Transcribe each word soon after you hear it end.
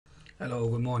Hello,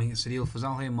 good morning. It's Adil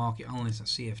Fazal here, market analyst at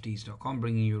CFDs.com,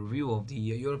 bringing you a review of the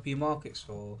European markets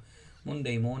for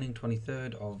Monday morning,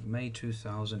 23rd of May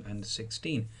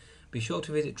 2016. Be sure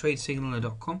to visit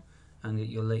tradesignaler.com and get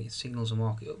your latest signals and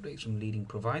market updates from leading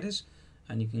providers.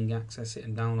 And you can access it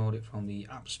and download it from the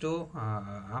App Store,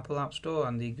 Apple App Store,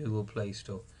 and the Google Play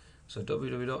Store. So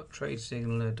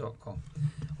www.tradesignaler.com.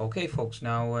 Okay, folks.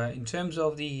 Now, in terms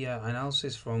of the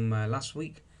analysis from last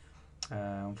week.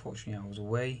 Unfortunately, I was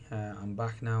away. I'm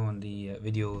back now, and the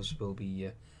videos will be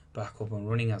back up and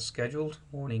running as scheduled,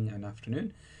 morning and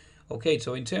afternoon. Okay,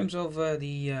 so in terms of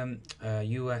the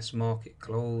US market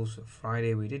close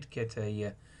Friday, we did get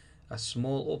a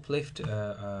small uplift,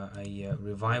 a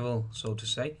revival, so to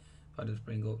say. If I just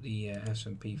bring up the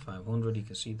S&P 500, you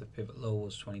can see the pivot low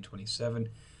was 2027,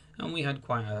 and we had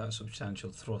quite a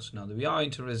substantial thrust. Now, we are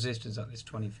into resistance at this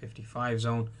 2055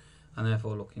 zone, and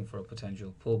therefore looking for a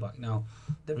potential pullback. Now,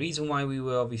 the reason why we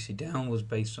were obviously down was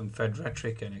based on Fed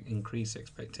rhetoric and increased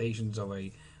expectations of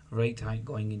a rate hike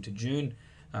going into June.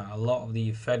 A lot of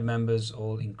the Fed members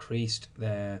all increased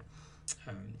their,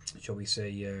 shall we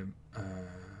say,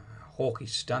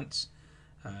 hawkish stance.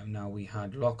 Now we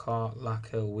had Lockhart,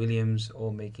 Lacker, Williams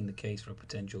all making the case for a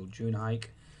potential June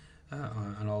hike,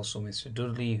 and also Mr.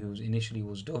 Dudley, who initially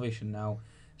was dovish and now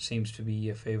seems to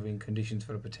be favouring conditions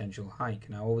for a potential hike.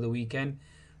 Now, over the weekend,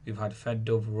 we've had Fed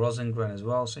Dove Rosengren as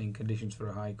well, saying conditions for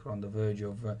a hike are on the verge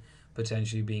of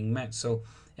potentially being met. So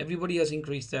everybody has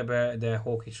increased their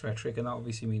hawkish rhetoric, and that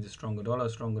obviously means a stronger dollar.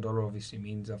 Stronger dollar obviously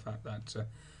means the fact that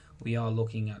we are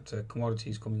looking at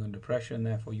commodities coming under pressure, and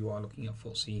therefore you are looking at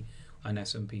FTSE and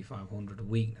S&P 500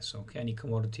 weakness. Okay, any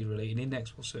commodity-related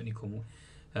index will certainly come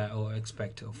or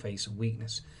expect to face a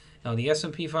weakness. Now, the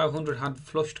S&P 500 had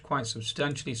flushed quite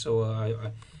substantially, so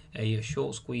a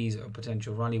short squeeze, a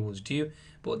potential rally was due.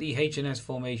 But the H&S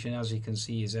formation, as you can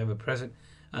see, is ever present,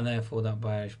 and therefore that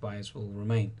bearish bias will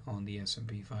remain on the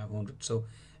S&P 500. So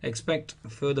expect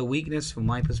further weakness from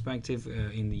my perspective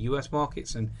in the US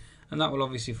markets, and that will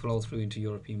obviously flow through into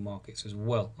European markets as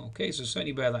well. Okay, so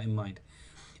certainly bear that in mind.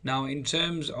 Now, in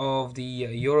terms of the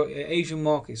Asian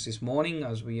markets this morning,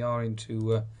 as we are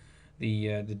into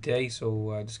the day,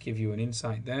 so just give you an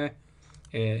insight there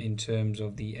in terms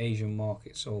of the Asian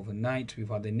markets overnight. We've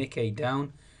had the Nikkei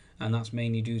down, and that's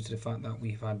mainly due to the fact that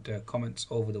we've had comments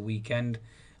over the weekend,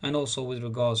 and also with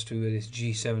regards to this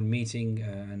G7 meeting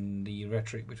and the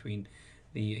rhetoric between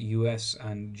the US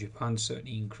and Japan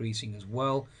certainly increasing as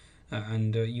well.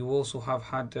 And you also have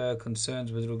had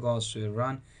concerns with regards to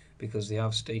Iran, because they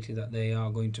have stated that they are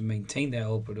going to maintain their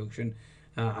oil production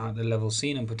at the level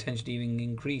seen and potentially even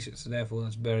increase it. So therefore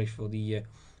that's bearish for the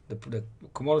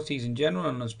commodities in general,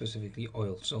 and not specifically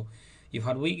oil. So you've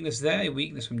had weakness there,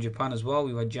 weakness from Japan as well.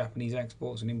 We've had Japanese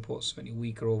exports and imports certainly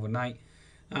weaker overnight,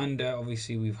 and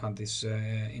obviously we've had this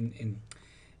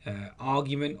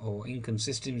argument or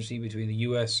inconsistency between the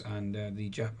US and the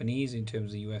Japanese in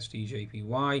terms of the USD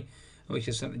JPY, which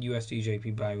has sent the USD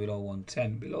JPY below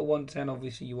 110. Below 110,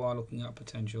 obviously you are looking at a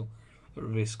potential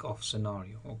risk-off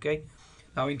scenario. Okay.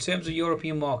 Now, in terms of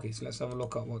European markets, let's have a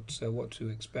look at what to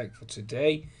expect for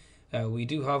today. We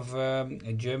do have a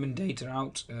German data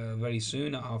out very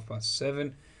soon at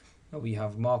 7:30. We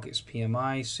have markets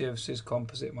PMI, services,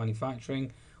 composite,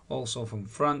 manufacturing, also from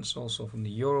France, also from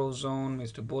the Eurozone.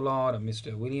 Mr. Bullard and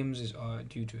Mr. Williams is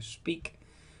due to speak.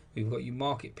 We've got your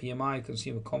market PMI,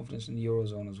 consumer confidence in the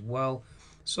Eurozone as well.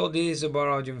 So there's a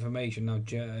barrage of information. Now,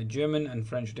 German and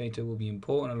French data will be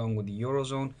important along with the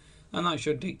Eurozone, and that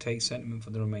should dictate sentiment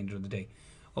for the remainder of the day.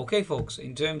 Okay, folks,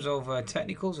 in terms of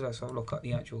technicals, let's have a look at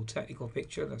the actual technical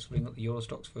picture. Let's bring up the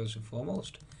Eurostoxx first and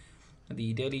foremost.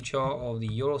 The daily chart of the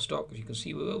Eurostoxx, as you can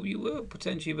see, we were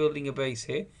potentially building a base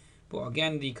here. But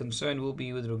again, the concern will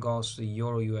be with regards to the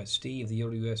Euro USD. If the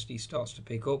Euro USD starts to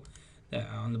pick up,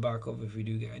 on the back of if we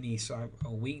do get any side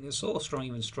of weakness or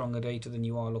even stronger data, then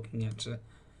you are looking at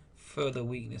further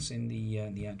weakness in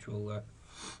the actual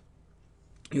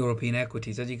European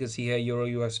equities. As you can see here, Euro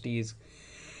USD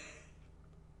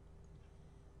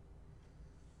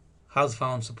has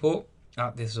found support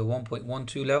at this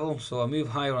 1.12 level. So a move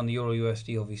higher on the Euro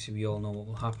USD, obviously we all know what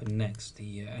will happen next.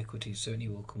 The equities certainly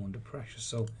will come under pressure.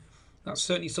 So that's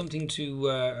certainly something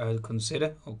to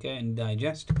consider, okay, and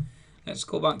digest. Let's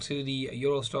go back to the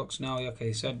Eurostoxx now. Like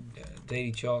I said,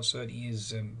 daily chart certainly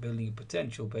is building a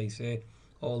potential base here,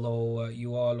 although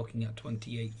you are looking at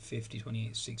 28.50,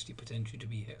 28.60 potentially to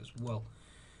be hit as well.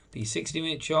 The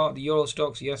 60-minute chart, the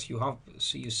Eurostoxx, yes,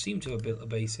 you seem to have built a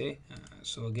base here.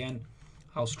 So again,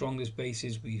 how strong this base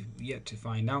is, we've yet to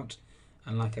find out.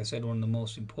 And like I said, one of the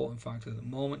most important factors at the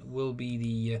moment will be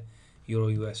the Euro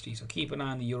USD. So keep an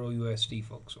eye on the Euro USD,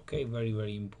 folks. Okay, very,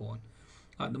 very important.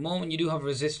 At the moment, you do have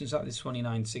resistance at this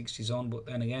 29.60 zone, but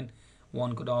then again,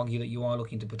 one could argue that you are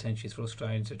looking to potentially thrust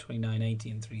straight into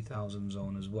 29.80 and 3,000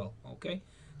 zone as well. Okay,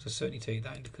 so certainly take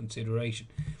that into consideration.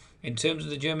 In terms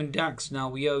of the German DAX, now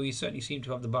we certainly seem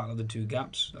to have the battle of the two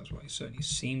gaps. That's what it certainly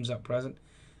seems at present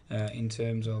in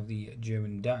terms of the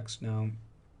German DAX. Now,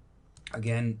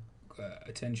 again,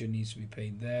 attention needs to be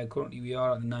paid there. Currently, we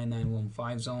are at the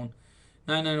 9915 zone.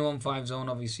 9915 zone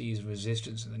obviously is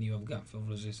resistance, and then you have gap fill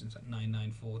resistance at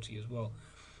 9940 as well.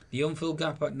 The unfilled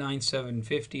gap at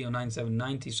 9750 or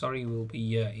 9790, sorry, will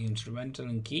be instrumental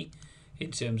and key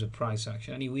in terms of price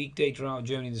action. Any weak data out of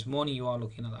Germany this morning, you are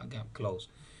looking at that gap close.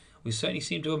 We certainly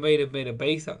seem to have made a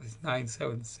base at this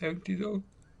 9770 zone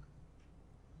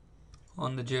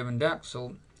on the German DAX.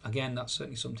 So again, that's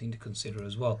certainly something to consider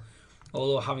as well.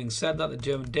 Although having said that, the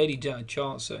German daily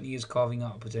chart certainly is carving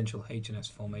out a potential H&S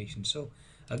formation. So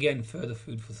again, further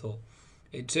food for thought.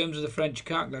 In terms of the French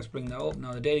CAC, let's bring that up.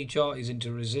 Now the daily chart is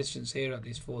into resistance here at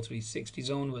this 4360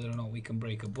 zone, whether or not we can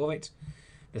break above it.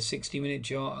 The 60-minute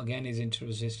chart again is into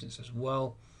resistance as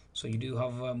well. So you do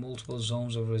have multiple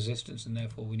zones of resistance, and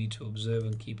therefore we need to observe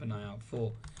and keep an eye out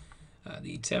for.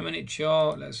 The 10-minute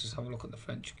chart, let's just have a look at the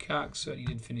French CAC. Certainly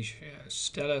did finish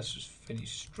stellar,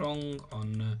 finished strong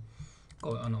on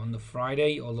the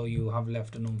Friday, although you have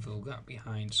left an unfilled gap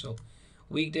behind. So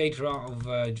weak data out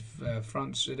of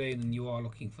France today, then you are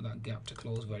looking for that gap to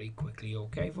close very quickly.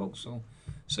 Okay, folks, so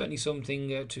certainly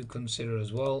something to consider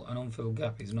as well. An unfilled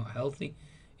gap is not healthy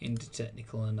in the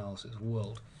technical analysis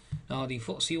world. Now the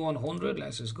FTSE 100,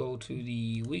 let's just go to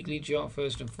the weekly chart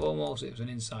first and foremost. It was an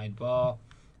inside bar,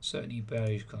 certainly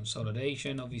bearish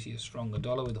consolidation, obviously a stronger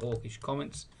dollar with hawkish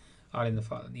comments, adding the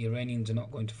fact that the Iranians are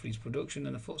not going to freeze production,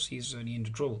 and the FTSE is certainly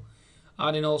into trouble.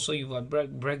 Adding also, you've had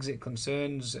Brexit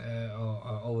concerns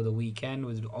over the weekend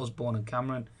with Osborne and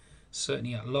Cameron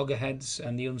certainly at loggerheads,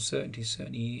 and the uncertainty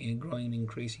certainly growing and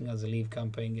increasing as the Leave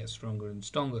campaign gets stronger and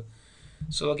stronger.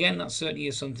 So again, that certainly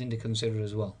is something to consider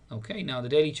as well. Okay, now the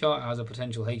daily chart has a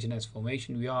potential H&S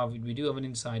formation. We do have an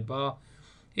inside bar.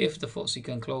 If the FTSE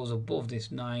can close above this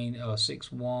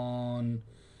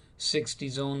 6160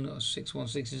 zone, or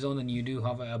 6160 zone, then you do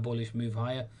have a bullish move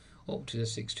higher up to the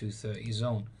 6230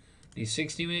 zone. The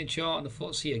 60-minute chart on the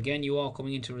FTSE, again, you are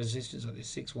coming into resistance at the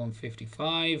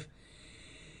 6155.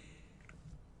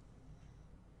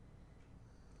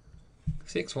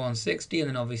 6160, and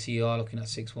then obviously you are looking at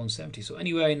 6170. So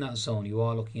anywhere in that zone, you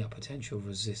are looking at potential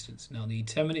resistance. Now the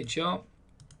 10-minute chart,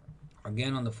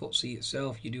 again on the FTSE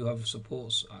itself, you do have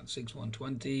supports at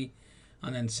 6120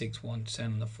 and then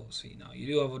 6110 on the FTSE. Now you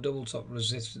do have a double top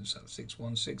resistance at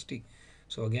 6160.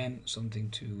 So again, something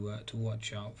to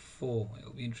watch out for.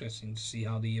 It'll be interesting to see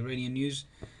how the Iranian news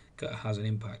has an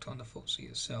impact on the FTSE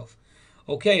itself.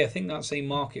 Okay, I think that's a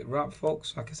market wrap,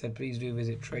 folks. Like I said, please do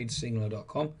visit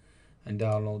tradesignal.com and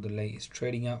download the latest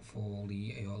trading app for all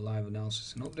your live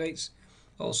analysis and updates.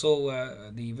 Also,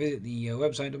 visit the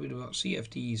website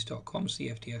www.cfts.com,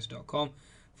 cfts.com,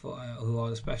 for who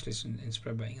are the specialists in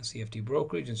spread betting and CFD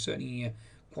brokerage, and certainly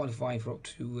qualify for up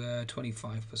to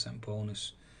 25%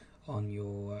 bonus on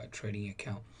your trading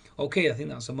account. Okay, I think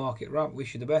that's a market wrap.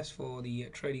 Wish you the best for the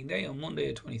trading day on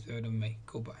Monday, the 23rd of May.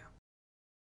 Goodbye.